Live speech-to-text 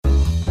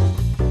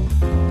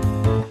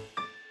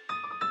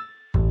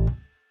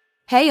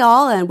Hey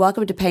y'all, and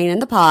welcome to Pain in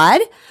the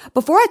Pod.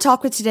 Before I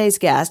talk with today's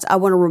guest, I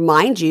want to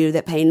remind you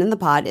that Pain in the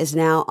Pod is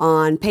now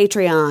on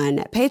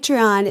Patreon.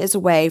 Patreon is a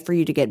way for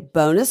you to get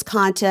bonus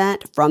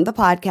content from the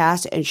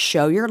podcast and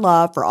show your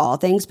love for all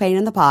things Pain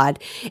in the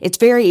Pod. It's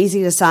very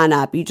easy to sign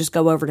up. You just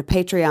go over to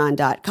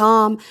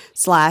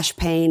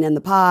patreon.com/pain in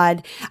the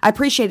pod. I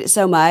appreciate it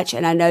so much,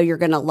 and I know you're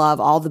going to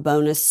love all the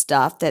bonus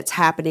stuff that's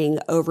happening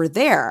over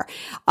there.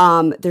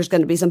 There's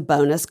going to be some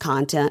bonus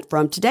content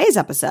from today's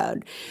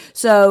episode.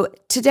 So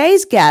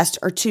today's guests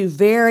are two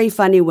very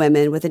funny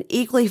women with an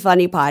equally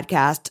funny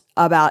podcast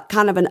about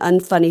kind of an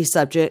unfunny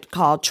subject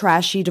called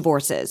trashy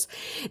divorces.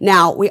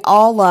 Now, we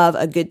all love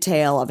a good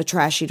tale of a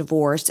trashy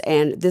divorce,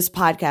 and this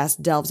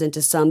podcast delves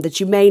into some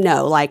that you may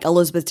know, like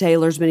Elizabeth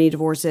Taylor's many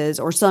divorces,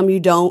 or some you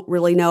don't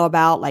really know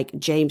about, like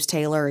James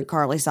Taylor and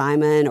Carly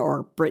Simon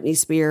or Britney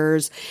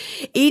Spears.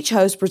 Each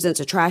host presents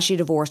a trashy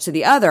divorce to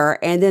the other,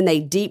 and then they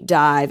deep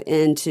dive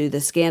into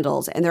the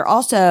scandals. And they're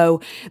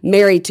also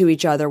married to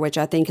each other, which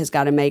I think has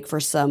got to make for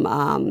some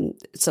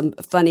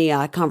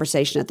funny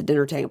conversation at the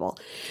dinner table.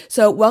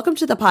 So welcome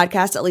to the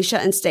podcast,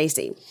 Alicia and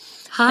Stacy.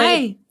 Hi.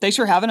 Hey, thanks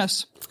for having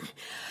us.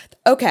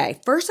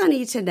 Okay, first I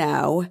need to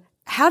know,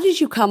 how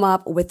did you come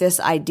up with this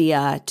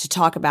idea to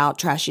talk about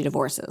trashy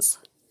divorces?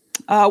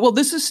 Well,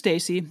 this is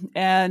Stacy,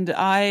 and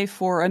I,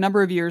 for a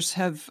number of years,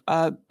 have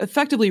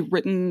effectively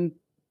written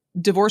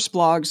divorce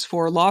blogs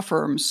for law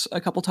firms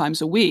a couple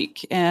times a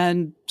week.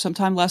 And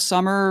sometime last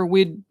summer,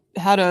 we'd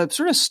had a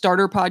sort of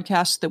starter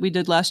podcast that we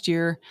did last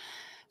year,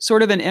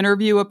 sort of an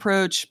interview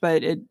approach,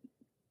 but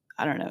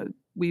I don't know.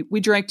 We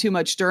drank too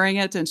much during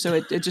it, and so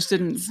it just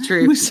didn't.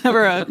 It was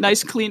never a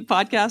nice, clean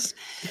podcast.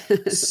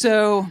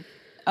 So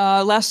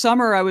last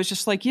summer, I was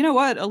just like, you know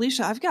what,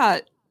 Alicia, I've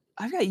got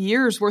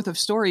years worth of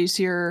stories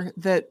here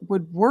that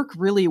would work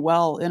really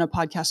well in a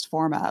podcast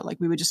format. Like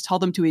we would just tell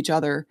them to each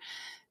other,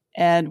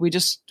 and we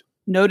just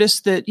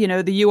noticed that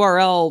the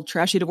URL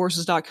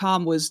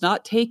trashydivorces.com was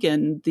not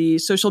taken. The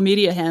social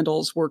media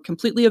handles were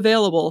completely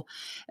available,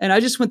 and I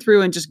just went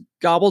through and just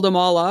gobbled them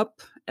all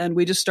up. And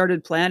we just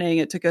started planning.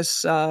 It took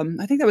us, I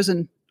think that was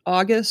in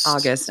August.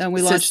 And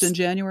we launched in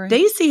January.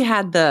 Stacy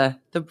had the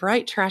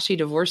Bright Trashy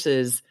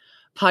Divorces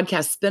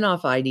podcast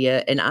spinoff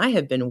idea. And I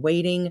have been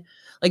waiting.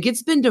 Like,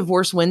 it's been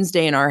Divorce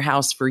Wednesday in our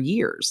house for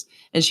years.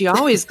 And she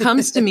always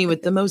comes to me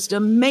with the most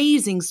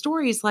amazing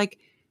stories. Like,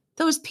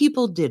 those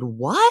people did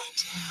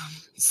what?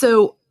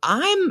 So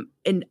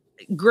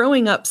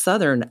growing up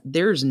Southern,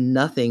 there's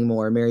nothing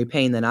more, Mary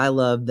Payne, than I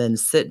love than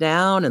sit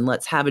down and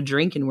let's have a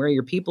drink and where are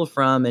your people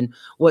from and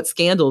what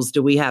scandals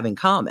do we have in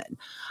common?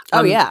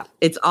 Oh, yeah.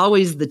 It's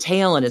always the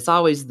tale and it's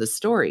always the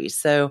story.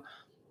 So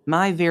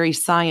my very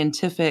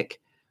scientific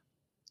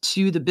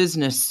to the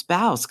business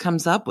spouse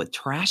comes up with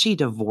trashy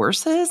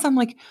divorces. I'm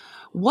like,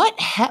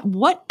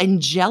 what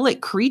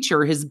angelic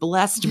creature has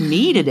blessed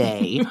me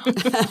today?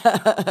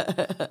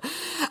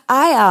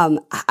 I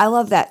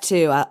love that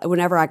too.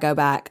 Whenever I go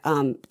back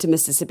to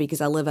Mississippi,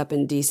 because I live up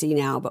in DC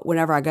now, but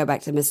whenever I go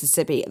back to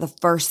Mississippi, the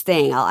first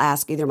thing I'll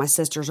ask either my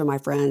sisters or my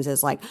friends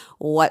is like,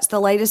 what's the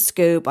latest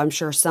scoop? I'm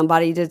sure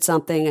somebody did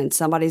something and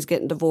somebody's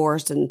getting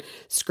divorced and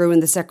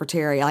screwing the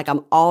secretary. Like,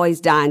 I'm always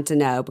dying to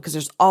know because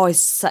there's always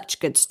such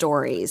good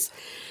stories.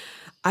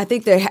 I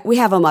think we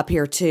have them up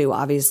here too,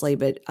 obviously,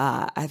 but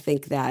I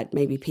think that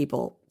maybe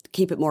people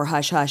keep it more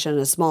hush-hush. In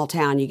a small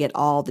town, you get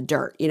all the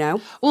dirt,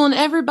 Well, and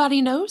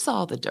everybody knows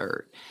all the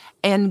dirt.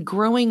 And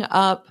growing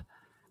up,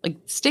 like,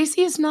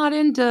 Stacy is not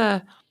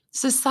into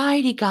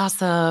society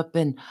gossip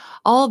and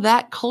all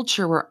that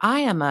culture where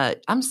I'm a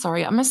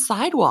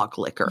sidewalk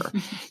licker.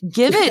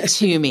 Give it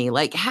to me.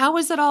 Like, how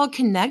is it all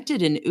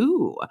connected? And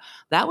ooh,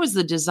 that was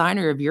the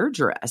designer of your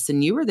dress.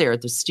 And you were there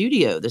at the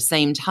studio the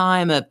same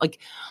time.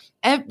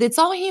 It's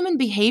all human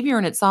behavior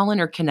and it's all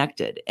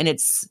interconnected. And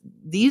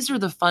these are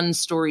the fun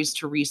stories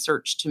to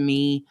research to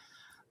me,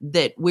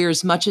 that where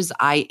as much as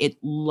I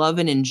love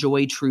and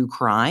enjoy true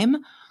crime,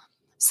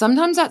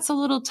 sometimes that's a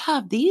little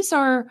tough. These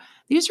are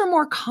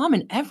more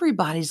common.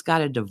 Everybody's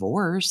got a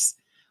divorce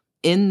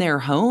in their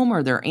home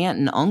or their aunt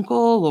and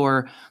uncle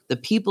or the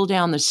people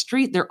down the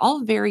street. They're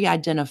all very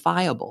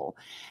identifiable.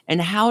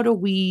 And how do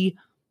we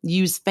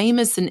use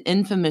famous and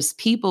infamous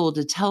people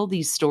to tell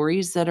these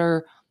stories that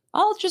are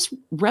all just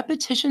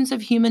repetitions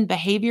of human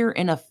behavior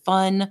in a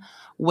fun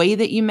way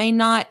that you may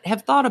not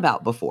have thought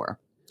about before?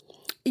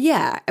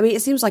 Yeah. I mean,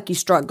 it seems like you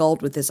struck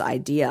gold with this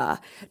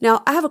idea.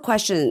 Now, I have a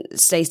question,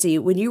 Stacy.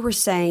 When you were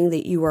saying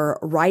that you were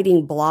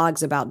writing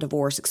blogs about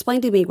divorce,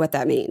 explain to me what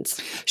that means.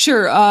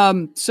 Sure.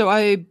 So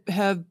I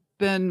have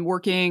been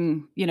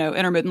working,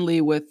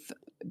 intermittently with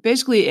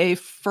basically a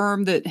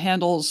firm that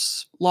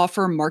handles law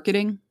firm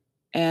marketing.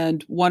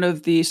 And one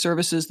of the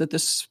services that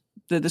this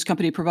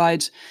company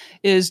provides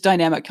is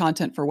dynamic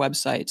content for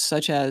websites,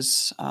 such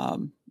as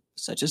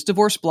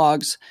divorce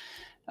blogs.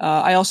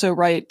 I also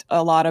write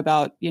a lot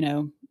about,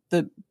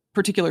 the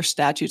particular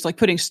statutes, like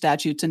putting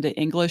statutes into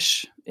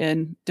English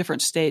in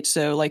different states.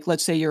 So, like,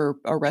 let's say you're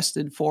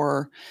arrested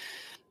for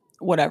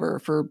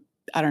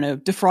I don't know,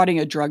 defrauding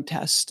a drug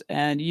test.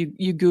 And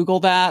you Google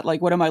that,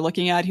 like, what am I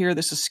looking at here?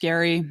 This is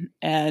scary.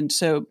 And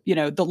so,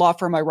 the law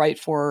firm I write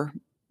for,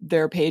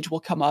 their page will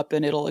come up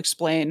and it'll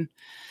explain,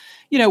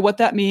 what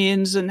that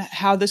means and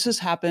how this has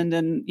happened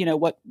and,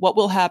 what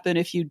will happen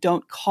if you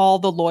don't call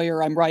the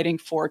lawyer I'm writing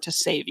for to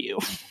save you.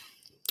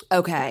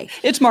 Okay.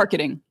 It's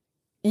marketing.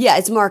 Yeah,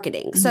 it's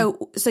marketing.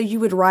 Mm-hmm. So you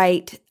would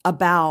write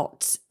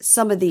about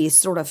some of these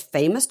sort of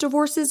famous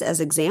divorces as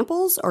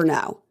examples or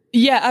no?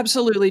 Yeah,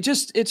 absolutely.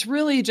 It's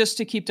really just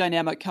to keep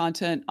dynamic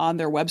content on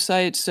their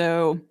website.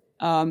 So,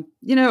 I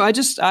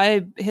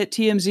hit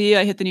TMZ,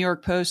 I hit the New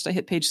York Post, I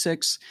hit Page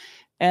Six,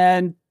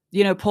 and,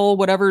 pull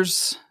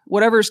whatever's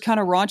kind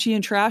of raunchy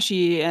and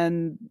trashy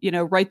and,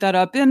 write that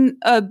up in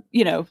a,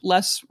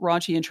 less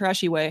raunchy and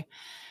trashy way.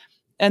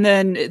 And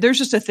then there's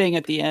just a thing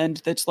at the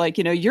end that's like,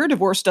 your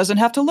divorce doesn't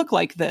have to look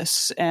like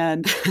this,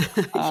 and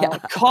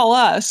call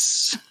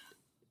us.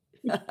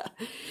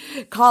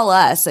 Call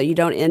us so you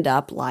don't end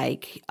up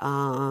like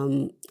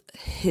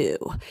who?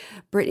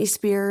 Britney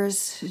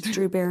Spears,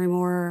 Drew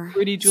Barrymore,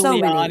 Rudy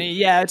Giuliani.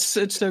 Yeah, it's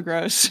so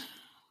gross.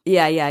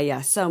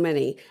 Yeah. So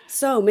many.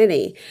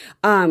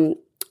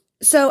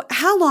 So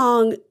how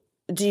long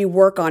do you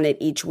work on it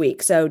each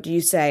week? So do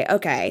you say,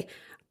 okay,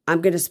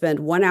 I'm going to spend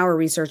 1 hour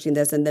researching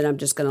this and then I'm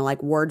just going to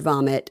like word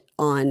vomit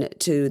on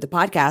to the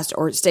podcast?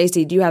 Or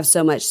Stacey, do you have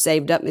so much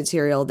saved up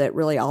material that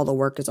really all the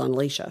work is on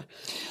Alicia?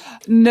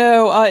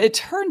 No, it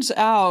turns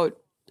out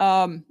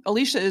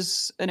Alicia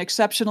is an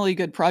exceptionally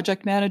good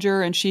project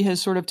manager, and she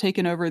has sort of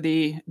taken over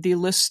the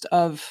list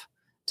of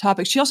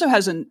topics. She also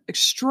has an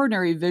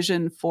extraordinary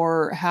vision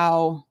for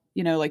how,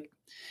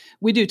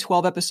 we do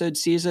 12 episode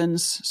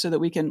seasons so that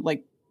we can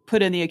like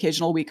put in the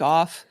occasional week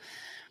off.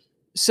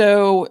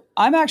 So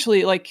I'm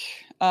actually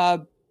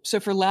so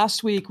for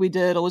last week we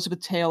did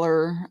Elizabeth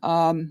Taylor,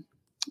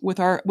 with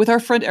our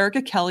friend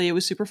Erica Kelly. It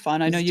was super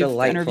fun. I know you've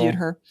interviewed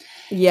her.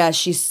 Yeah,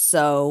 she's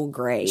so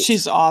great.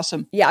 She's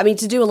awesome. Yeah, I mean,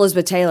 to do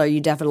Elizabeth Taylor,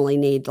 you definitely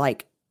need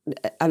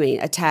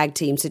a tag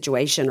team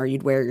situation, or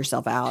you'd wear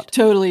yourself out.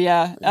 Totally,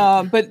 yeah.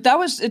 But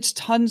it's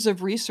tons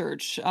of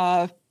research.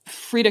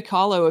 Frida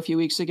Kahlo a few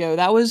weeks ago.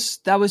 That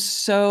was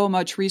so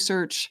much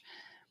research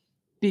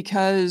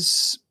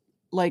because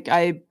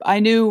I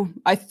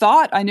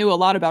thought I knew a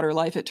lot about her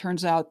life. It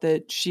turns out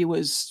that she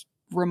was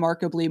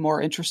remarkably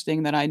more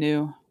interesting than I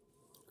knew.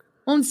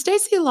 Well, and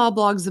Stacey Law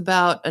blogs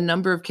about a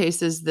number of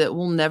cases that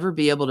we'll never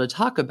be able to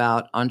talk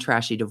about on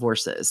Trashy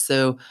Divorces.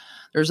 So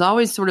there's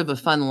always sort of a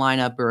fun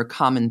lineup or a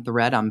common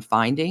thread I'm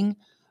finding.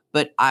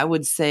 But I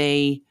would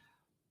say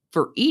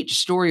for each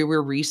story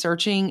we're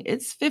researching,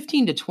 it's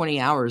 15 to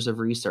 20 hours of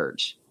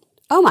research.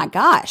 Oh my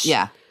gosh.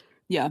 Yeah.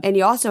 Yeah. And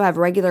you also have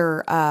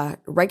regular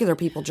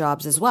people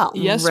jobs as well.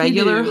 Yes,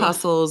 regular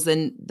hustles.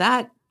 And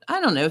that, I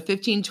don't know,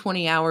 15,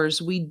 20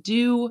 hours. We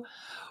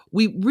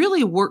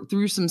really worked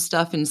through some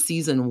stuff in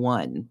season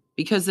 1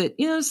 because it,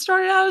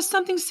 started out as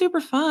something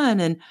super fun.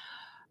 And,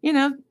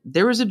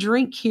 there was a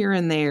drink here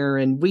and there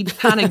and we'd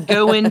kind of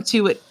go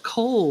into it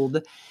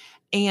cold.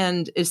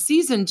 And as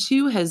season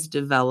 2 has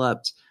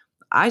developed,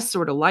 I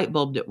sort of light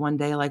bulbed it one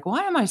day, like,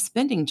 why am I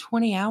spending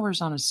 20 hours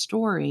on a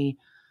story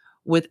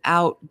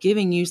without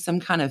giving you some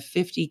kind of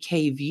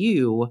 50K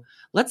view?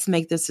 Let's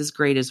make this as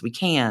great as we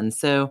can.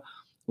 So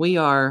we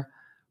are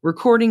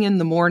recording in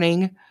the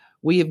morning.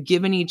 We have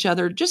given each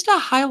other just a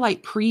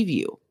highlight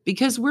preview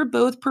because we're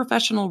both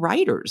professional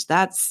writers.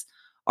 That's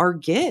our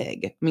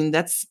gig. I mean,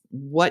 that's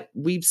what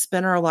we've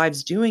spent our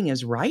lives doing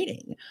is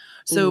writing.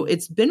 So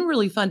it's been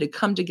really fun to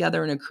come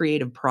together in a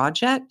creative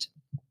project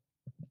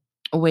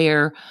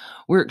where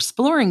we're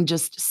exploring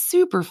just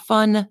super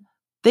fun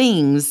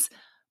things.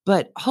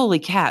 But holy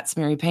cats,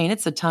 Mary Payne,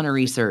 it's a ton of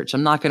research.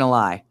 I'm not going to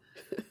lie.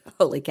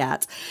 Holy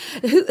cats.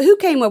 Who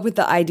came up with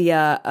the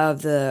idea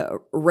of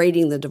the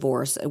rating the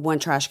divorce, 1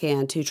 trash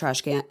can, 2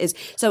 trash can? Is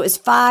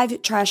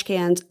 5 trash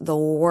cans the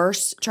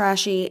worst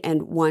trashy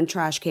and 1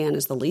 trash can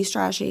is the least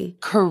trashy?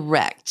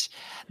 Correct.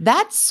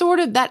 That's sort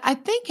of that I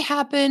think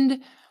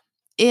happened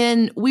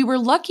we were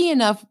lucky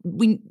enough.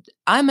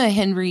 I'm a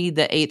Henry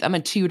VIII. I'm a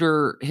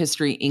Tudor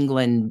history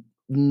England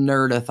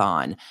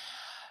nerdathon.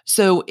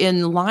 So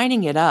in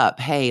lining it up,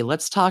 hey,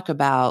 let's talk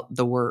about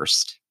the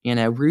worst.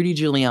 Rudy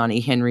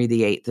Giuliani, Henry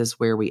VIII is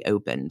where we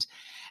opened.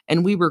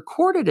 And we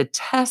recorded a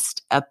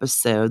test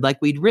episode, like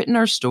we'd written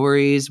our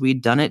stories,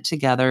 we'd done it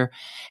together,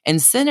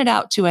 and sent it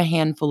out to a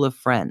handful of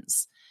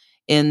friends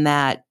in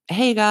that,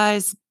 hey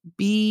guys,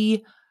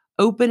 be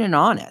open and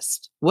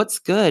honest. What's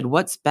good?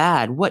 What's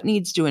bad? What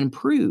needs to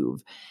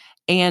improve?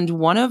 And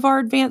one of our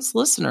advanced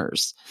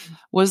listeners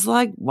was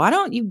like, why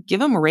don't you give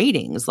them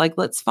ratings? Like,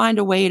 let's find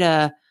a way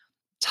to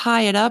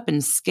tie it up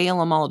and scale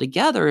them all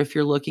together if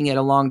you're looking at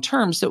a long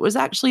term. So it was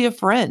actually a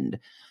friend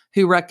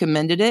who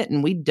recommended it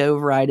and we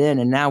dove right in,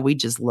 and now we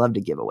just love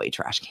to give away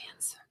trash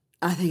cans.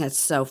 I think that's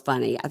so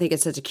funny. I think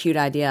it's such a cute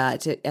idea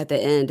at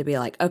the end to be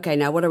like, okay,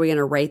 now what are we going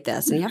to rate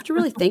this? And you have to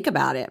really think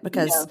about it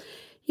because,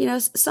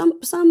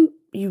 some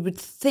you would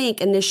think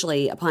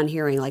initially upon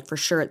hearing like for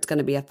sure it's going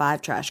to be a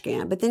 5 trash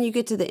can, but then you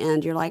get to the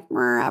end, you're like,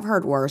 I've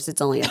heard worse.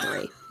 It's only a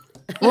 3.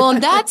 Well,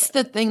 and that's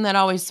the thing that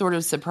always sort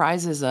of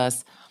surprises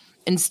us.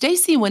 And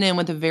Stacy went in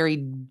with a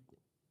very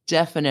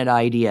definite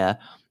idea,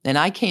 and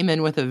I came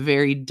in with a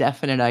very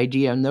definite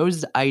idea, and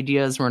those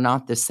ideas were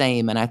not the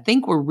same. And I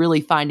think we're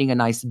really finding a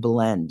nice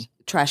blend.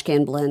 Trash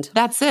can blend.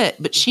 That's it.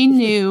 But she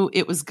knew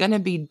it was going to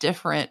be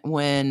different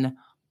when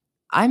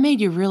I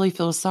made you really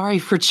feel sorry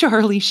for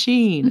Charlie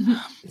Sheen.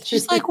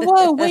 She's like,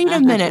 whoa, wait a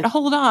minute.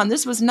 Hold on.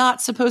 This was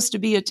not supposed to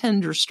be a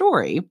tender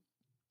story.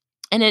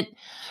 And it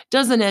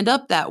doesn't end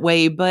up that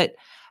way. But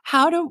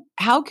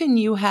how can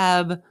you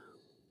have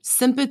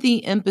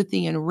sympathy,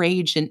 empathy, and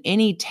rage in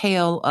any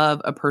tale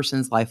of a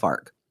person's life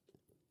arc?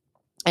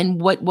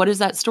 And what does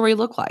that story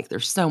look like?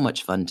 There's so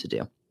much fun to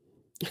do.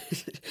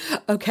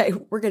 Okay,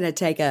 we're going to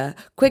take a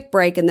quick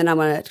break, and then I'm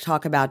going to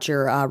talk about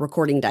your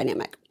recording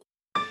dynamic.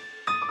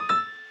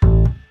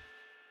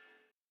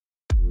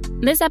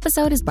 This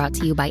episode is brought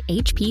to you by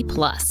HP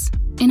Plus.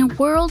 In a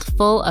world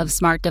full of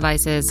smart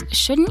devices,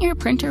 shouldn't your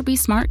printer be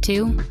smart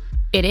too?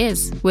 It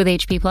is with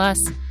HP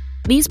Plus.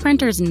 These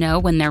printers know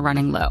when they're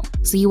running low,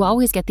 so you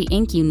always get the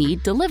ink you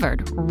need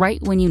delivered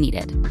right when you need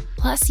it.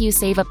 Plus, you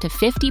save up to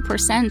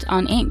 50%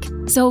 on ink,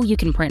 so you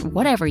can print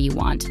whatever you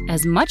want,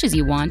 as much as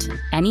you want,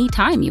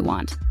 anytime you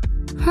want.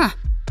 Huh,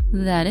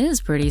 that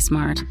is pretty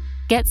smart.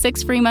 Get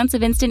 6 free months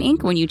of instant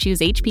ink when you choose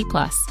HP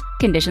Plus.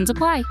 Conditions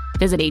apply.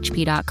 Visit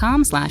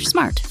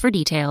hp.com/smart for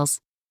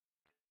details.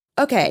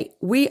 Okay,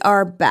 we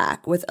are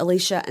back with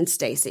Alicia and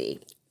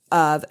Stacy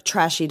of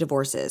Trashy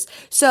Divorces.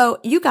 So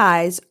you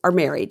guys are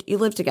married. You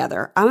live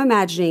together. I'm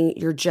imagining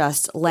you're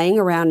just laying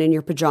around in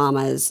your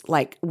pajamas,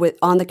 like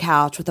on the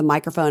couch with a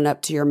microphone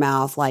up to your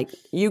mouth, like,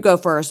 you go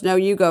first. No,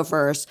 you go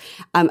first.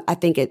 I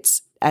think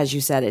it's, as you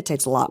said, it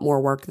takes a lot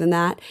more work than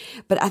that.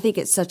 But I think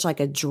it's such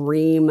like a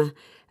dream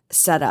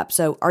setup.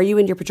 So are you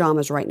in your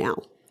pajamas right now?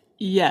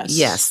 Yes.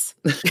 Yes.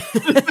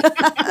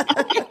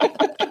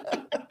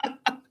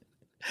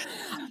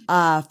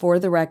 For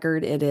the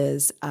record, it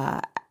is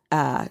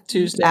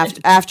Tuesday.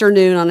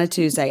 Afternoon on a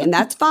Tuesday. And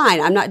that's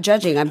fine. I'm not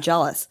judging. I'm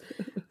jealous.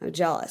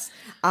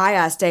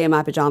 I stay in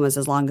my pajamas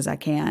as long as I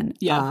can.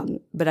 Yeah.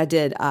 But I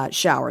did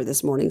shower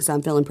this morning, so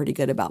I'm feeling pretty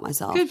good about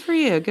myself. Good for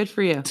you. Good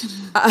for you.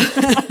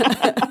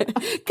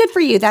 Good for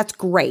you. That's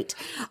great.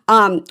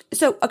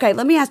 So, okay,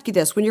 let me ask you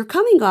this. When you're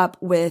coming up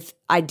with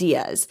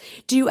ideas,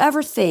 do you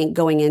ever think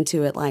going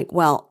into it like,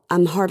 well,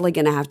 I'm hardly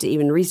going to have to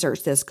even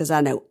research this because I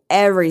know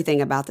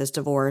everything about this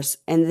divorce.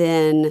 And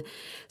then,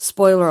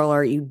 spoiler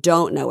alert, you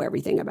don't know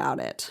everything about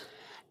it.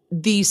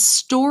 The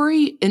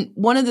story, and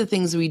one of the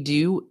things we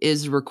do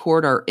is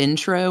record our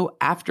intro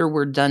after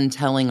we're done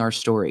telling our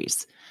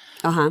stories.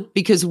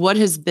 Because what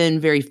has been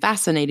very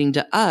fascinating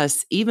to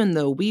us, even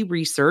though we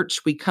research,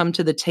 we come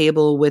to the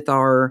table with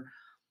our,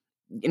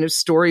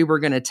 story we're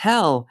going to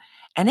tell,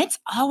 and it's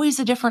always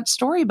a different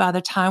story by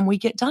the time we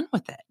get done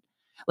with it.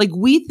 Like,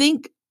 we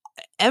think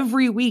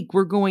every week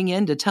we're going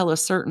in to tell a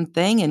certain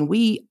thing, and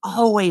we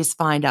always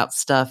find out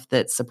stuff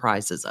that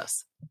surprises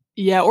us.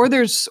 Yeah, or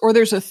there's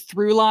a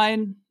through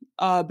line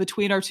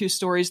between our two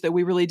stories that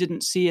we really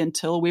didn't see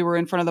until we were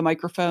in front of the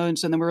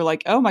microphones. And then we were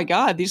like, oh my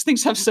God, these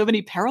things have so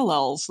many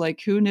parallels.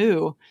 Like, who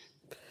knew?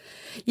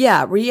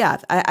 Yeah.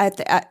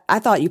 I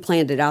thought you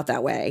planned it out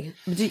that way.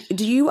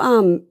 Do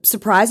you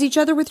surprise each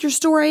other with your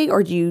story,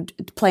 or do you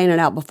plan it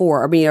out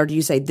before? I mean, or do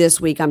you say,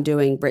 this week I'm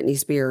doing Britney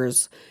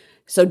Spears,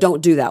 so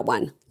don't do that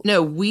one?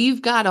 No,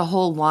 we've got a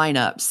whole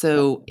lineup.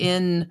 So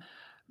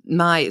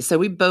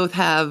we both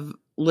have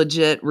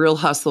legit real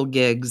hustle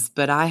gigs,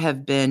 but I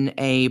have been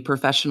a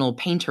professional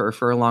painter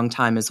for a long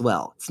time as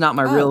well. It's not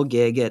my real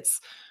gig.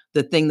 It's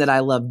the thing that I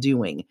love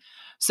doing.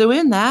 So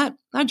in that,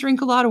 I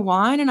drink a lot of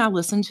wine and I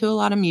listen to a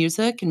lot of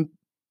music and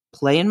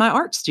play in my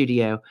art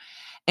studio.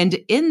 And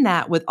in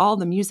that, with all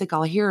the music,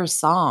 I'll hear a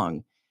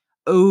song.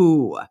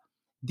 Oh,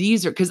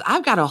 these are, because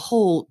I've got a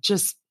whole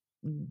just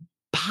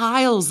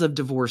piles of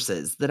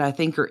divorces that I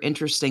think are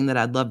interesting that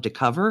I'd love to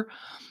cover.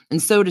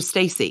 And so does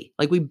Stacy.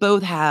 Like, we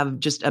both have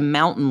just a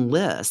mountain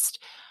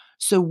list.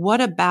 So what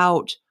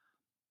about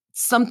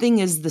something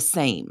is the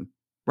same,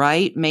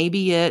 right?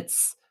 Maybe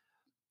it's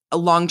a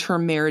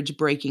long-term marriage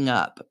breaking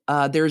up.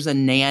 There's a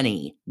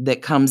nanny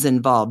that comes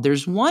involved.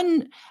 There's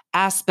one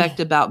aspect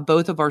about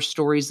both of our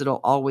stories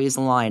that'll always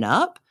line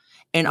up,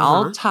 and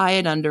I'll tie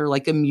it under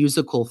like a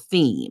musical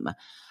theme.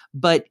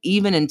 But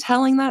even in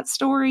telling that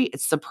story,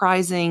 it's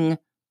surprising,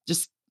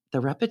 just the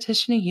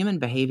repetition of human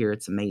behavior.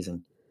 It's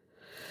amazing.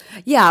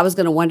 Yeah, I was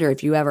going to wonder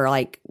if you ever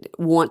like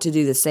want to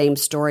do the same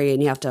story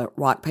and you have to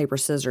rock, paper,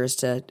 scissors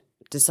to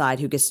decide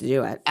who gets to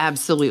do it.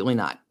 Absolutely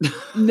not.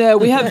 No,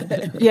 we have,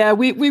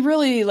 we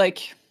really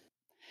like,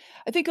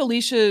 I think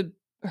Alicia,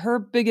 her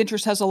big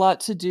interest has a lot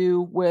to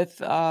do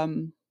with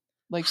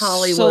like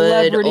Hollywood,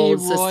 celebrity old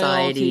royalty.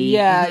 society.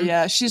 Yeah,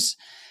 yeah. She's,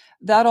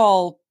 that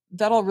all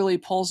really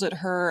pulls at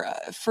her.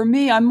 For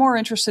me, I'm more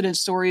interested in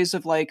stories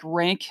of like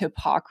rank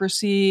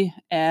hypocrisy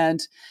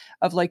and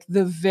of like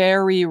the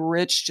very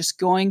rich just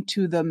going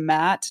to the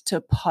mat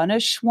to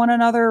punish one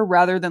another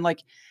rather than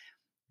like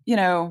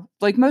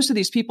like most of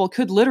these people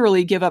could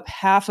literally give up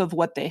half of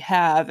what they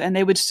have and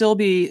they would still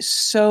be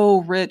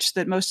so rich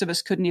that most of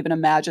us couldn't even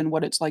imagine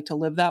what it's like to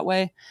live that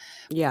way.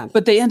 Yeah.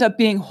 But they end up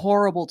being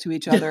horrible to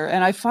each other.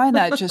 And I find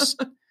that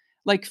just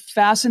like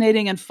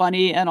fascinating and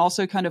funny and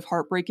also kind of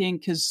heartbreaking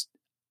because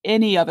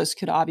any of us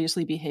could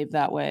obviously behave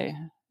that way.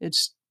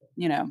 It's,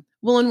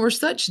 Well, and we're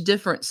such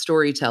different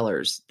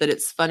storytellers that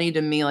it's funny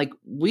to me, like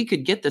we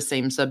could get the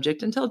same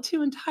subject and tell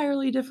two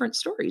entirely different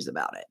stories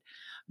about it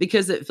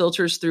because it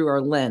filters through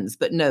our lens.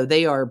 But no,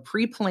 they are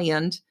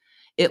pre-planned,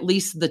 at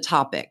least the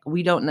topic.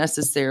 We don't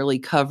necessarily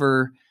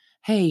cover,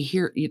 hey,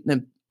 here,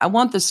 I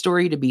want the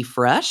story to be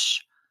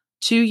fresh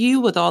to you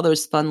with all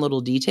those fun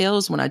little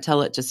details when I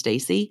tell it to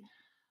Stacey.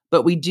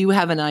 But we do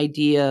have an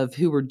idea of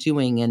who we're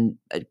doing and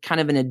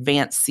kind of an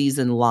advanced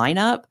season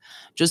lineup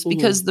just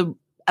because the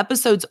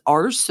episodes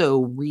are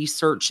so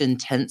research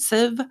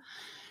intensive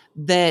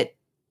that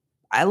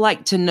I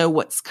like to know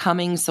what's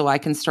coming so I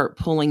can start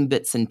pulling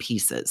bits and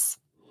pieces.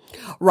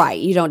 Right.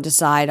 You don't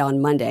decide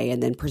on Monday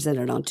and then present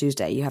it on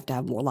Tuesday. You have to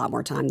have a lot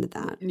more time than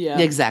that. Yeah.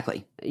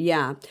 Exactly.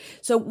 Yeah.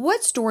 So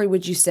what story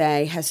would you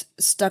say has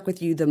stuck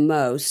with you the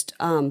most?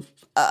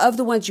 Of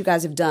the ones you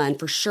guys have done,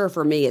 for sure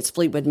for me, it's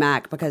Fleetwood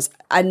Mac because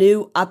I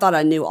thought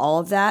I knew all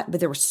of that, but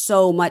there was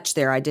so much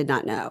there I did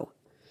not know.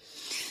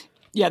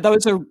 Yeah, that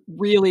was a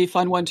really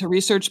fun one to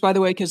research, by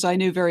the way, because I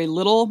knew very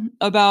little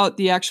about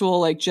the actual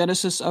like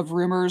genesis of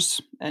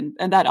Rumors, and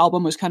that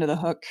album was kind of the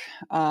hook.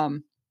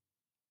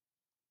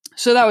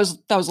 So that was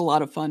a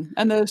lot of fun.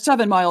 And the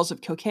 7 miles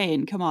of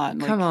cocaine, come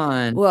on. Come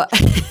on. Well,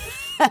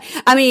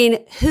 I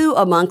mean, who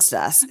amongst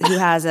us who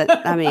hasn't?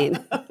 I mean,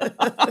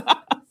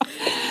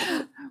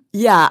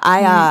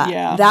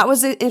 yeah, that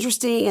was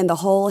interesting. And the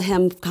whole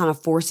him kind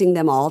of forcing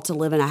them all to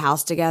live in a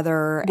house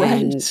together.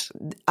 Right.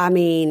 And I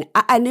mean,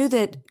 I knew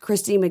that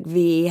Christine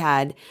McVie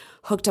had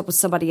hooked up with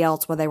somebody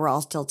else while they were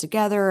all still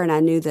together. And I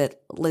knew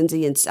that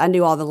I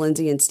knew all the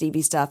Lindsay and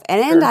Stevie stuff.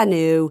 And I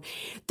knew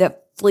that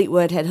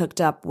Fleetwood had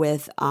hooked up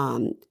with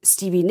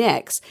Stevie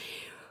Nicks.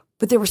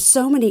 But there were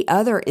so many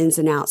other ins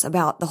and outs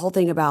about the whole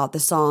thing about the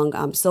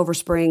song Silver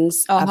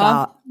Springs.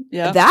 About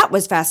that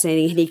was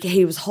fascinating. And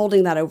he was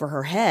holding that over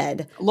her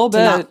head a little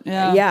bit.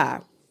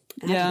 Yeah.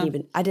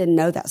 I didn't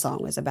know that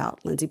song was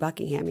about Lindsey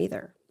Buckingham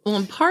either. Well,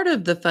 and part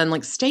of the fun,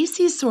 like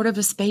Stacey's sort of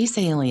a space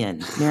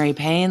alien, Mary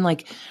Payne,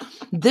 like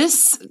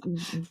this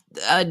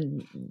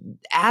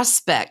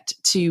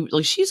aspect to,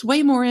 like, she's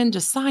way more into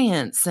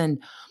science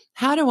and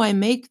how do I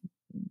make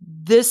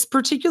this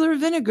particular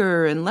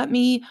vinegar and let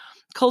me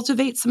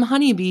cultivate some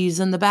honeybees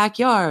in the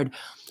backyard.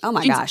 Oh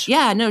my gosh.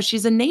 Yeah, no,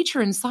 she's a nature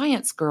and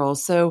science girl.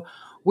 So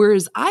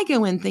whereas I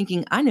go in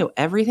thinking I know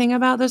everything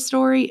about the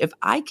story, if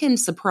I can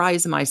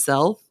surprise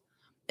myself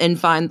and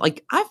find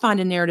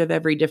a narrative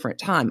every different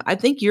time. I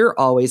think you're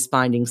always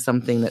finding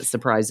something that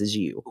surprises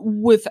you.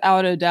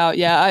 Without a doubt.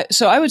 Yeah.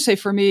 So I would say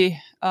for me,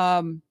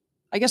 I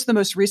guess the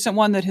most recent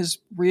one that has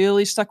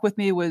really stuck with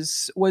me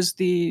was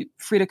the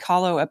Frida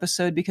Kahlo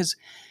episode because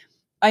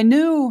I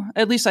knew,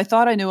 at least I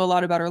thought I knew a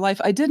lot about her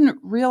life. I didn't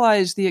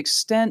realize the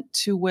extent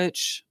to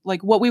which,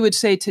 like what we would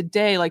say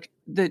today, like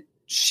that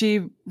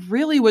she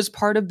really was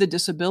part of the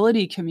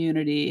disability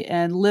community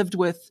and lived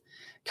with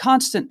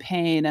constant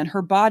pain, and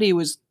her body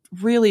was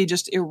really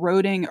just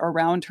eroding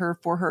around her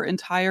for her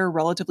entire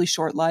relatively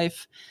short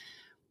life.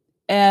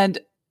 And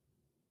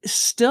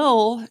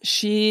still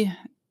she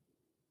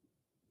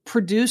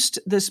produced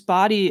this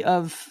body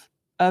of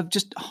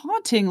just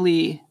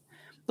hauntingly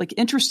like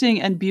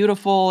interesting and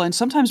beautiful and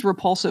sometimes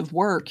repulsive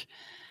work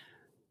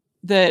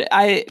that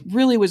I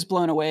really was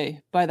blown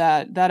away by.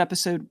 That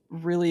episode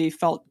really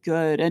felt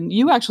good. And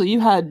you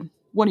had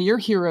one of your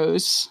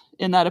heroes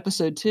in that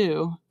episode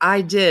too.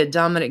 I did.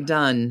 Dominic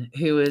Dunn,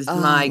 who is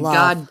my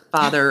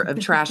godfather of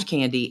trash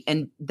candy.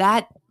 And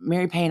that,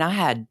 Mary Payne, I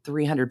had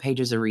 300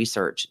 pages of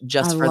research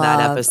just for that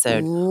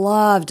episode.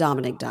 Love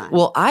Dominic Dunn.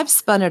 Well, I've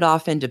spun it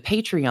off into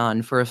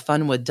Patreon for a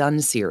Fun with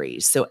Dunn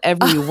series. So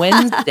every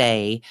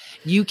Wednesday,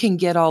 you can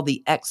get all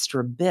the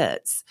extra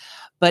bits.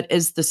 But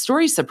as the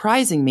story's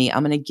surprising me,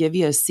 I'm going to give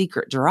you a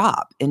secret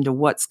drop into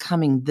what's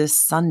coming this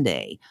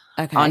Sunday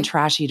on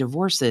Trashy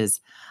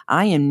Divorces.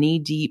 I am knee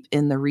deep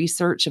in the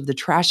research of the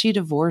trashy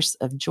divorce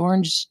of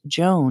George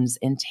Jones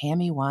and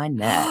Tammy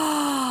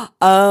Wynette.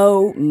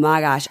 Oh my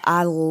gosh.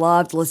 I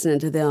loved listening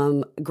to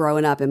them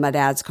growing up in my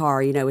dad's car.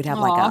 We'd have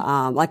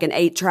like an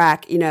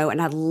 8-track,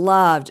 and I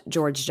loved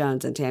George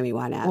Jones and Tammy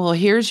Wynette. Well,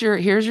 here's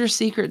your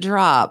secret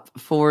drop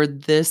for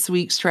this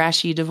week's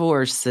Trashy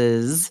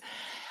Divorces.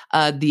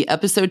 The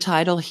episode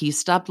title, He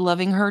Stopped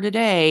Loving Her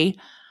Today.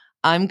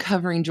 I'm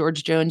covering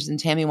George Jones and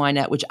Tammy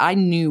Wynette, which I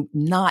knew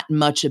not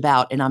much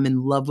about, and I'm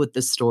in love with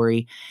the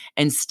story.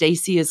 And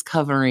Stacey is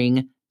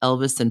covering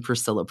Elvis and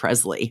Priscilla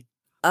Presley.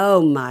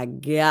 Oh my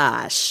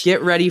gosh.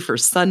 Get ready for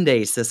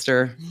Sunday,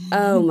 sister.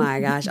 Oh my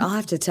gosh. I'll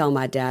have to tell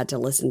my dad to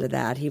listen to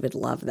that. He would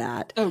love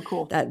that. Oh,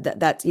 cool.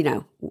 That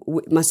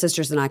my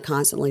sisters and I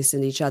constantly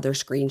send each other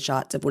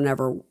screenshots of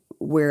whenever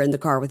we're in the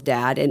car with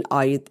Dad, and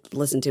all you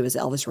listen to is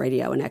Elvis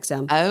radio and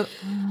XM. Oh,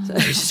 So,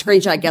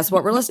 screenshot, guess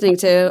what we're listening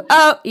to?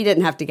 Oh, you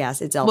didn't have to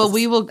guess. It's Elvis. well,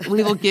 we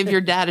will give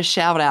your dad a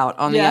shout out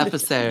on the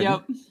episode.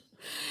 Yep.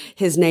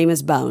 His name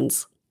is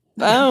Bones.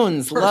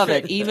 Bones, love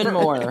it even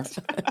more.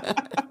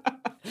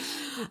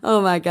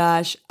 Oh my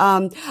gosh.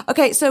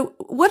 Okay, so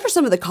what are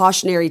some of the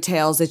cautionary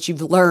tales that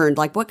you've learned?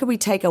 Like, what can we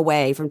take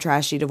away from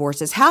trashy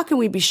divorces? How can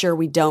we be sure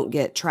we don't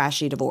get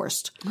trashy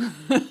divorced?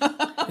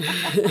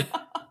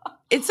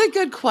 It's a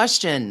good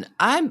question.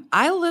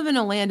 I live in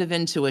a land of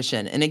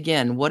intuition. And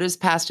again, what is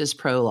past is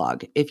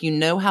prologue. If you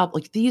know how,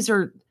 like, these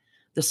are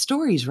the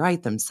stories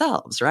write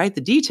themselves, right?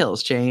 The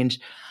details change.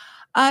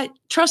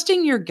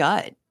 Trusting your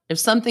gut. If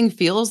something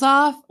feels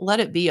off, let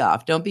it be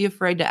off. Don't be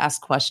afraid to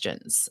ask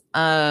questions.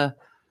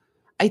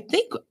 I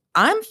think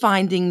I'm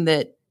finding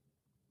that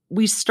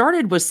we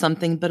started with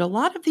something, but a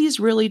lot of these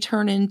really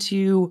turn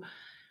into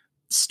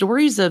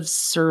stories of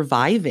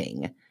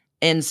surviving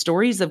and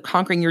stories of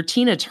conquering. Your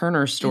Tina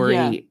Turner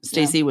story,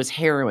 Stacey, was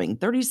harrowing.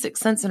 36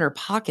 cents in her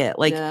pocket.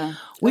 Like,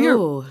 we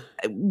are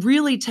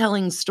really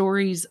telling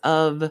stories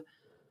of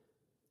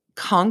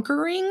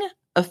conquering.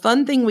 A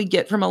fun thing we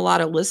get from a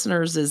lot of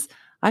listeners is,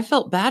 I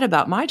felt bad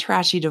about my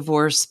trashy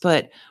divorce,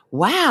 but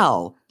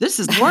wow, this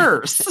is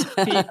worse.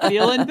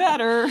 Feeling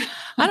better.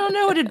 I don't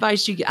know what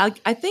advice you get.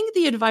 I think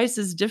the advice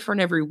is different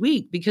every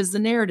week because the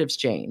narratives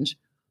change.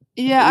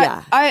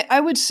 Yeah. I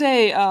would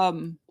say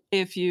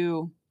if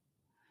you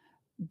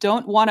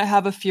don't want to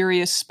have a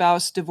furious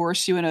spouse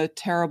divorce you in a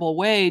terrible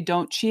way,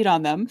 don't cheat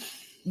on them.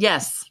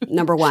 Yes.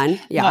 Number one.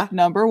 Yeah.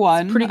 Number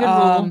one. Pretty good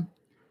rule.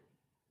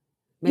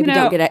 Maybe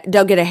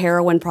don't get a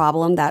heroin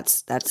problem.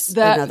 That's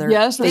another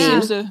yes, that theme.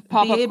 seems to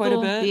pop up quite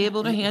a bit. Be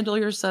able to handle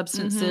your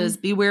substances.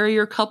 Mm-hmm. Beware of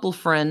your couple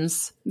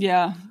friends.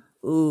 Yeah.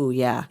 Ooh,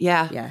 yeah.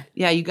 Yeah.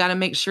 You got to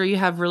make sure you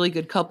have really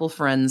good couple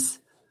friends.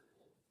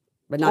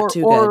 But not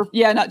too good.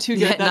 Yeah, not too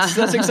good. That's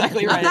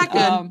exactly right. Not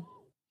that good.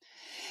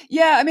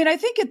 Yeah, I mean, I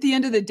think at the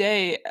end of the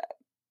day,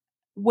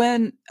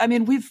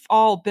 we've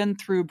all been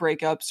through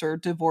breakups or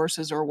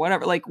divorces or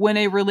whatever. Like, when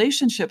a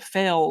relationship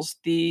fails,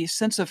 the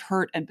sense of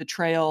hurt and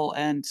betrayal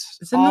and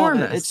it's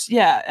enormous.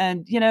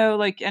 And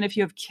and if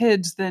you have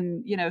kids,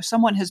 then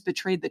someone has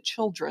betrayed the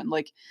children.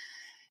 Like,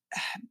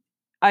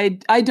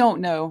 I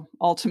don't know.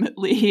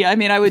 Ultimately, I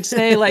mean, I would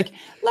say like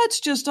let's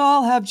just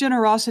all have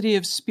generosity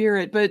of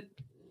spirit, but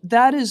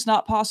that is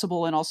not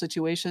possible in all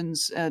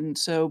situations. And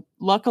so,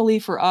 luckily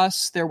for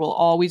us, there will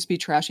always be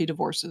trashy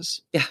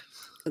divorces. Yeah.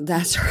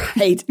 That's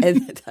right.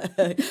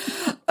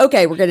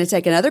 Okay, we're going to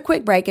take another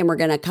quick break and we're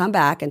going to come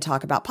back and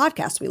talk about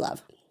podcasts we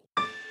love.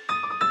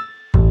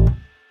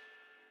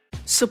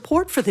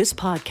 Support for this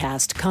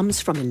podcast comes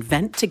from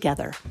Invent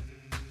Together.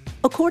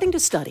 According to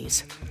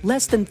studies,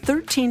 less than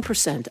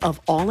 13%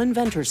 of all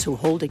inventors who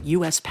hold a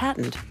U.S.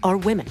 patent are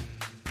women.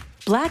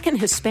 Black and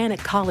Hispanic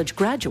college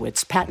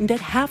graduates patent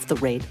at half the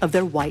rate of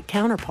their white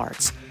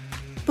counterparts.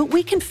 But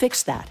we can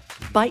fix that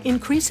by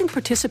increasing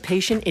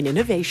participation in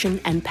innovation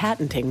and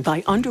patenting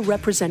by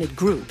underrepresented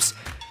groups.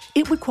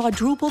 It would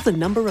quadruple the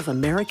number of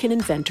American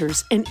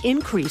inventors and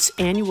increase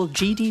annual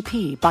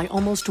GDP by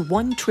almost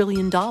 $1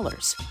 trillion.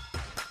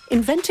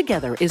 Invent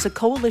Together is a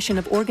coalition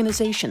of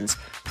organizations,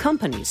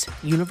 companies,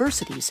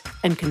 universities,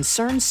 and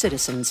concerned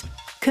citizens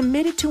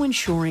committed to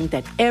ensuring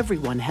that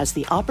everyone has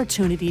the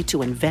opportunity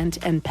to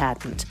invent and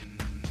patent.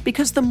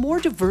 Because the more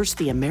diverse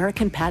the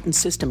American patent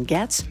system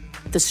gets,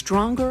 the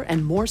stronger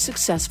and more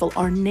successful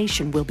our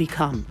nation will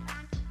become.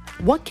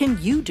 What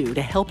can you do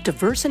to help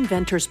diverse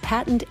inventors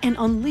patent and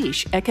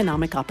unleash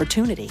economic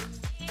opportunity?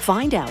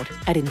 Find out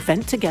at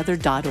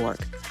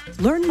inventtogether.org.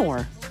 Learn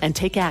more and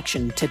take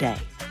action today.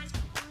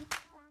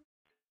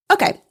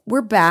 Okay,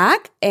 we're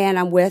back, and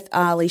I'm with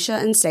Alicia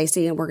and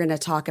Stacey, and we're going to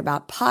talk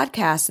about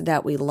podcasts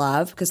that we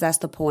love, because that's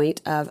the point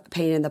of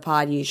Pain in the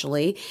Pod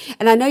usually.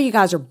 And I know you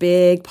guys are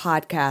big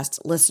podcast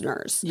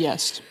listeners.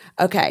 Yes.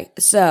 Okay,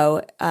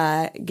 so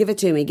give it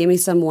to me. Give me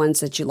some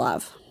ones that you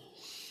love.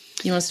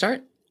 You want to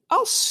start?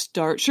 I'll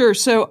start. Sure.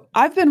 So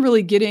I've been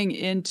really getting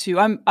into,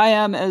 I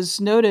am,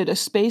 as noted, a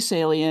space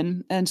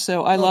alien. And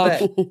so I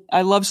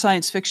love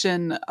science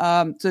fiction.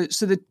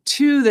 So the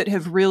two that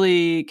have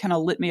really kind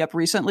of lit me up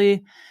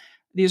recently,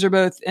 these are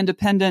both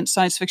independent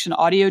science fiction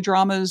audio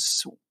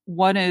dramas.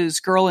 One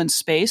is Girl in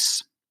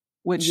Space,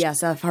 which,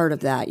 yes, I've heard of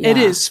that. Yeah. It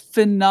is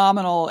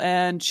phenomenal.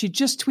 And she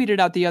just tweeted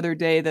out the other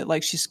day that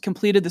like she's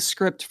completed the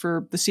script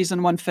for the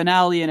season 1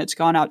 finale and it's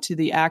gone out to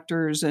the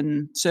actors.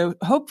 And so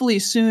hopefully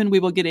soon we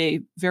will get a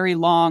very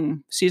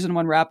long season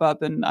 1 wrap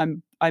up, and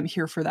I'm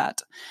here for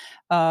that.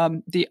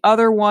 The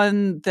other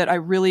one that I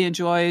really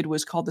enjoyed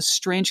was called The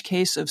Strange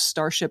Case of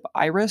Starship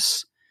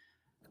Iris.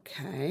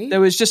 Okay.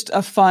 There was just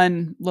a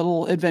fun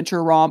little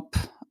adventure romp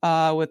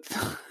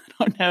with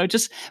I don't know,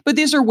 but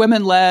these are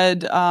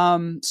women-led.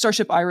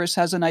 Starship Iris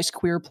has a nice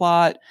queer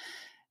plot.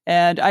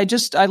 And I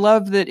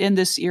love that in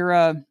this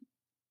era,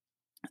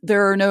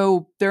 there are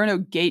no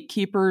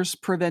gatekeepers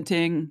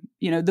preventing,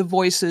 the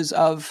voices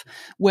of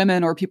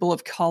women or people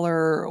of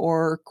color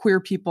or queer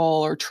people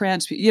or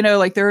trans,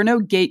 like there are no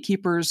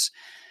gatekeepers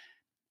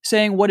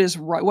saying what is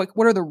right,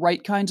 what are the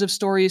right kinds of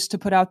stories to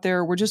put out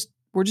there. We're just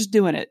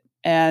doing it,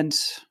 and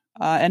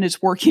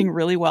it's working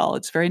really well.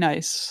 It's very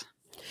nice.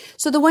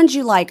 So the ones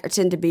you like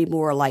tend to be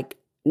more like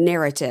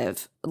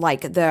narrative,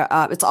 like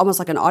it's almost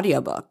like an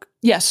audiobook.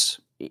 Yes.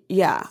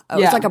 Yeah.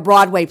 It's like a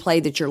Broadway play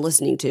that you're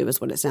listening to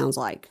is what it sounds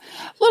like.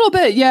 A little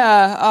bit,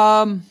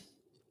 yeah.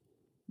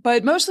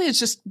 But mostly it's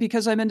just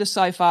because I'm into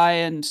sci-fi,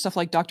 and stuff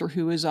like Doctor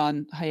Who is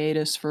on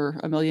hiatus for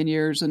a million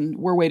years, and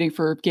we're waiting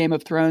for Game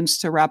of Thrones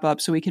to wrap up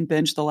so we can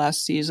binge the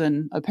last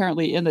season,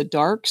 apparently in the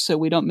dark, so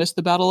we don't miss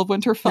the Battle of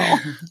Winterfell.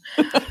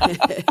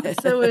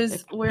 So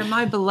is where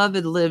my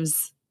beloved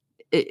lives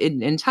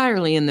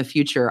entirely in the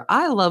future.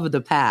 I love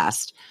the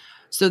past.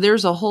 So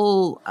there's a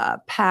whole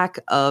pack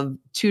of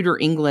Tudor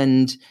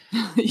England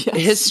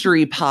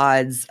history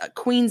pods.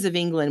 Queens of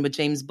England with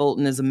James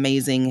Bolton is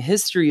amazing.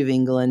 History of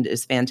England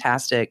is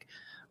fantastic.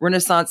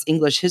 Renaissance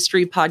English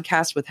History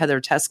podcast with Heather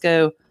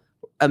Tesco,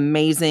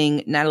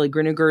 amazing. Natalie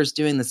Griniger is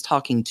doing this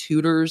Talking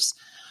Tudors.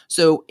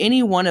 So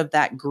any one of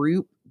that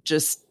group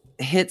just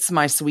hits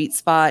my sweet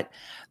spot.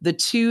 The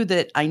two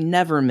that I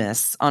never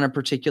miss on a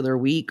particular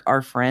week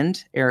are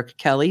friend Eric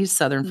Kelly's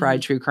Southern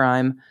Fried True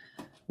Crime,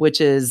 which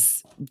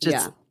is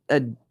just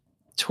a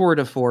tour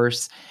de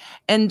force.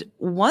 And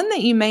one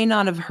that you may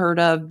not have heard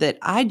of that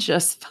I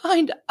just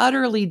find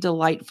utterly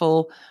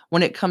delightful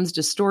when it comes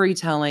to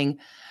storytelling,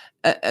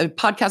 a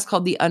podcast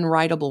called The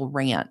Unwritable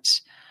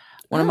Rant.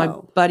 One of my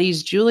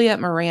buddies, Juliet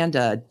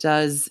Miranda,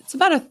 it's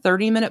about a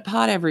 30-minute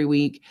pod every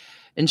week,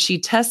 and she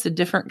tests a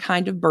different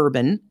kind of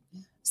bourbon.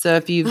 So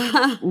if you've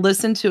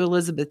listened to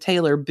Elizabeth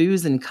Taylor,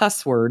 booze and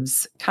cuss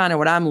words, kind of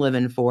what I'm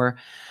living for.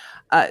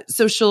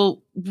 So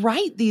she'll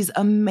write these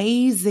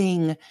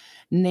amazing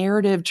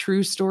narrative,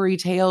 true story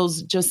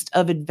tales just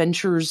of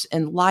adventures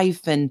in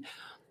life. And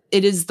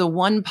it is the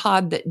one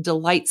pod that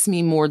delights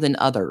me more than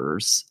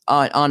others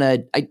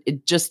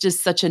it just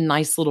is such a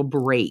nice little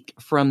break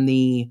from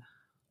the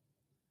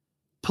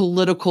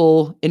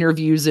political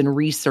interviews and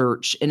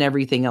research and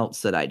everything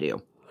else that I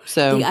do.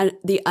 So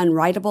the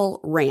Unwritable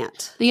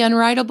Rant. The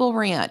Unwritable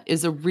Rant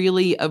is a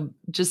really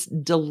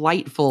just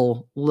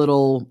delightful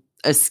little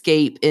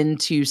escape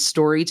into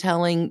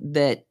storytelling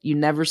that you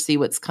never see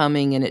what's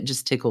coming, and it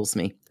just tickles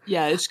me.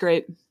 Yeah, it's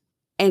great.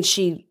 And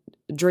she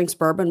drinks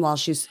bourbon while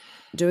she's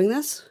doing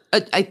this?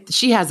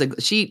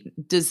 She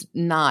does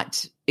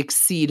not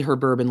exceed her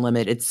bourbon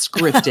limit. It's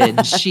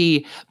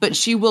scripted. But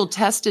she will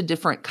test a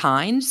different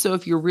kind. So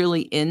if you're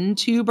really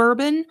into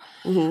bourbon,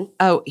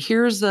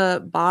 here's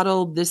a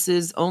bottle. This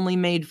is only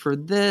made for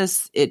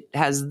this. It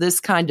has this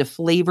kind of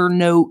flavor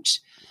note.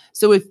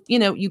 So if,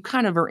 you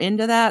kind of are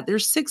into that,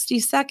 there's 60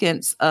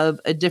 seconds of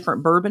a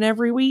different bourbon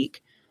every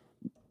week,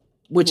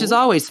 which is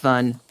always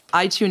fun.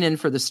 I tune in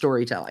for the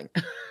storytelling.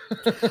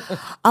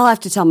 I'll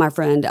have to tell my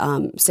friend,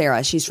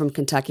 Sarah, she's from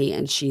Kentucky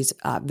and she's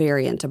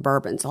very into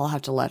bourbon. So I'll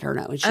have to let her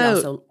know.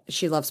 And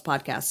she loves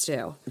podcasts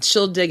too.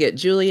 She'll dig it.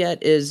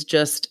 Juliet is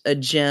just a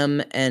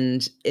gem,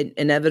 and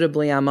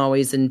inevitably I'm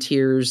always in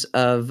tears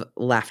of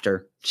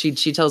laughter. She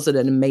tells it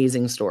an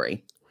amazing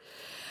story.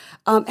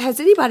 Has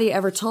anybody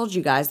ever told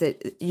you guys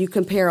that you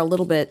compare a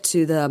little bit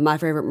to the My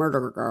Favorite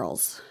Murder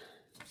Girls?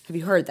 Have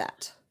you heard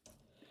that?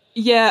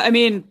 Yeah, I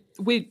mean,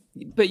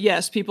 but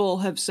yes, people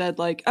have said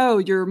like, oh,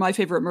 you're My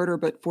Favorite Murder,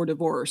 but for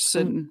divorce.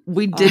 And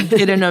we did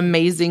get an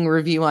amazing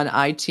review on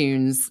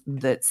iTunes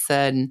that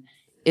said,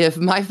 if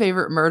My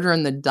Favorite Murder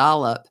and the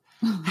Dollop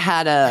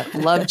had a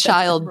love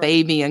child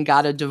baby and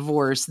got a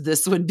divorce,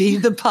 this would be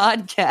the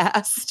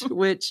podcast,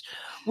 which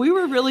we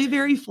were really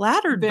very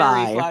flattered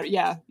by.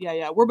 Yeah.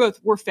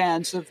 We're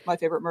fans of My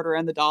Favorite Murder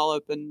and the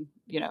Dollop, and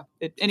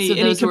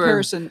any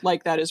comparison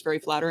like that is very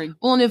flattering.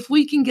 Well, and if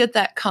we can get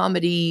that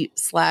comedy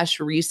 /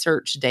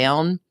 research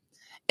down,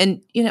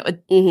 and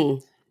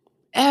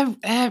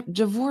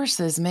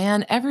divorces,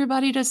 man,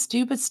 everybody does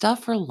stupid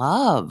stuff for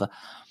love.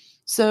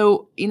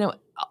 So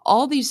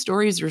all these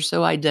stories are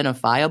so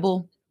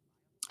identifiable,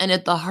 and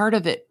at the heart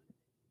of it,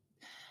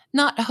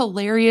 not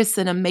hilarious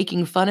in a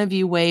making fun of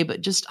you way, but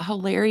just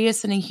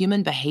hilarious in a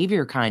human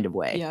behavior kind of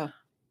way. Yeah.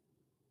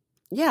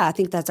 Yeah, I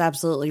think that's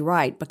absolutely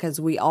right, because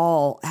we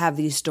all have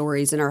these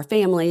stories in our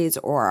families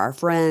or our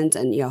friends,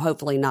 and,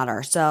 hopefully not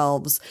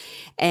ourselves.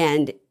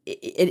 And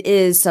it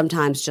is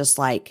sometimes just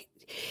like,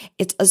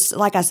 it's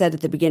like I said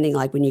at the beginning,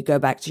 like when you go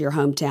back to your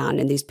hometown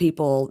and these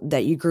people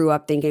that you grew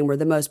up thinking were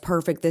the most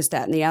perfect, this,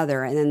 that, and the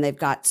other, and then they've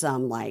got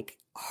some like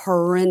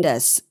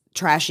horrendous,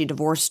 trashy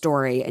divorce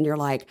story, and you're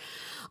like,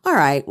 all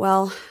right,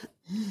 well,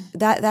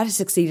 that has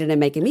succeeded in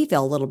making me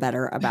feel a little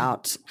better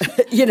about,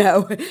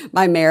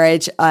 my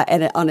marriage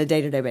on a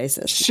day-to-day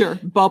basis. Sure.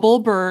 Bubble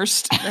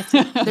burst.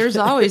 There's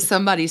always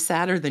somebody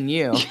sadder than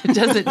you. It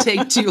doesn't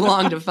take too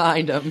long to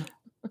find them.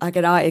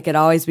 It could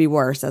always be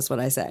worse. That's what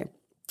I say.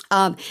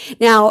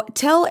 Now,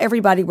 tell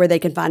everybody where they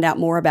can find out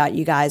more about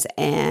you guys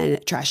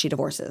and Trashy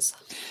Divorces.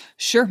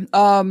 Sure.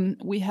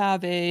 We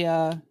have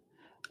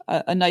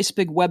a nice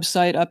big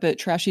website up at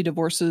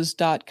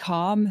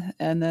trashydivorces.com.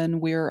 And then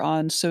we're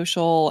on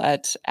social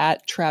at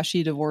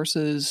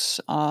trashydivorces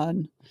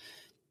on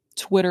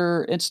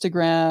Twitter,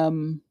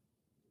 Instagram,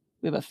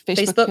 We have a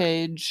Facebook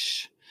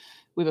page.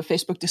 We have a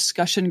Facebook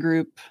discussion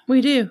group.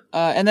 We do.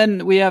 And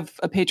then we have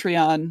a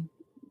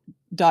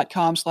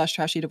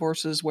patreon.com/trashy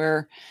divorces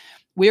where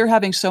we are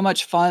having so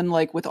much fun,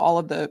 like with all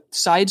of the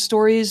side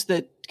stories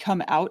that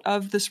come out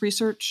of this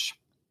research.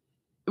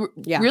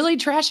 Yeah. Really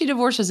trashy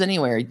divorces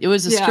anywhere. It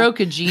was a stroke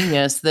of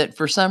genius that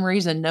for some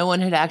reason no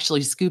one had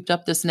actually scooped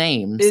up this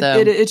name.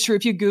 It's true.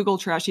 If you Google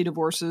trashy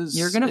divorces,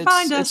 you're going to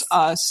find us. It's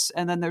us.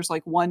 And then there's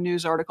like one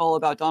news article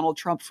about Donald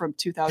Trump from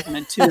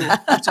 2002 or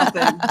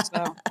something.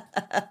 So.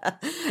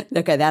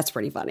 Okay, that's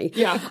pretty funny.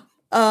 Yeah.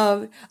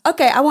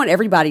 Okay, I want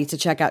everybody to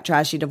check out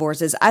Trashy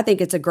Divorces. I think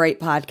it's a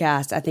great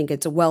podcast. I think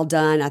it's well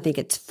done. I think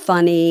it's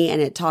funny,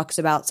 and it talks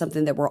about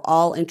something that we're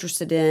all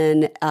interested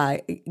in,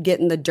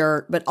 getting the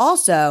dirt, but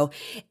also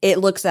it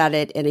looks at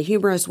it in a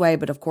humorous way,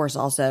 but of course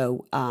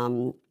also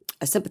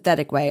a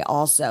sympathetic way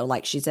also.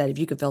 Like she said, if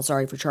you could feel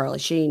sorry for Charlie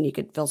Sheen, you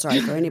could feel sorry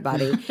for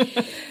anybody.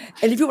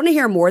 And if you want to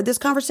hear more of this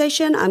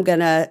conversation, I'm going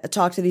to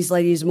talk to these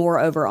ladies more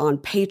over on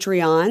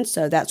Patreon.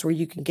 So that's where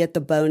you can get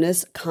the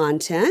bonus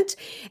content.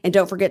 And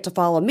don't forget to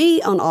follow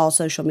me on all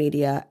social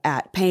media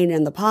at Pain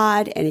in the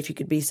Pod. And if you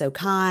could be so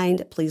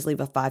kind, please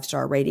leave a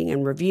 5-star rating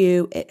and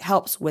review. It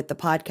helps with the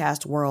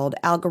podcast world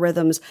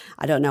algorithms.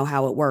 I don't know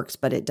how it works,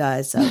 but it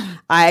does. So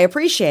I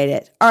appreciate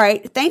it. All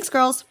right. Thanks,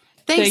 girls.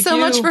 Thanks so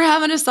much for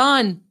having us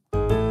on.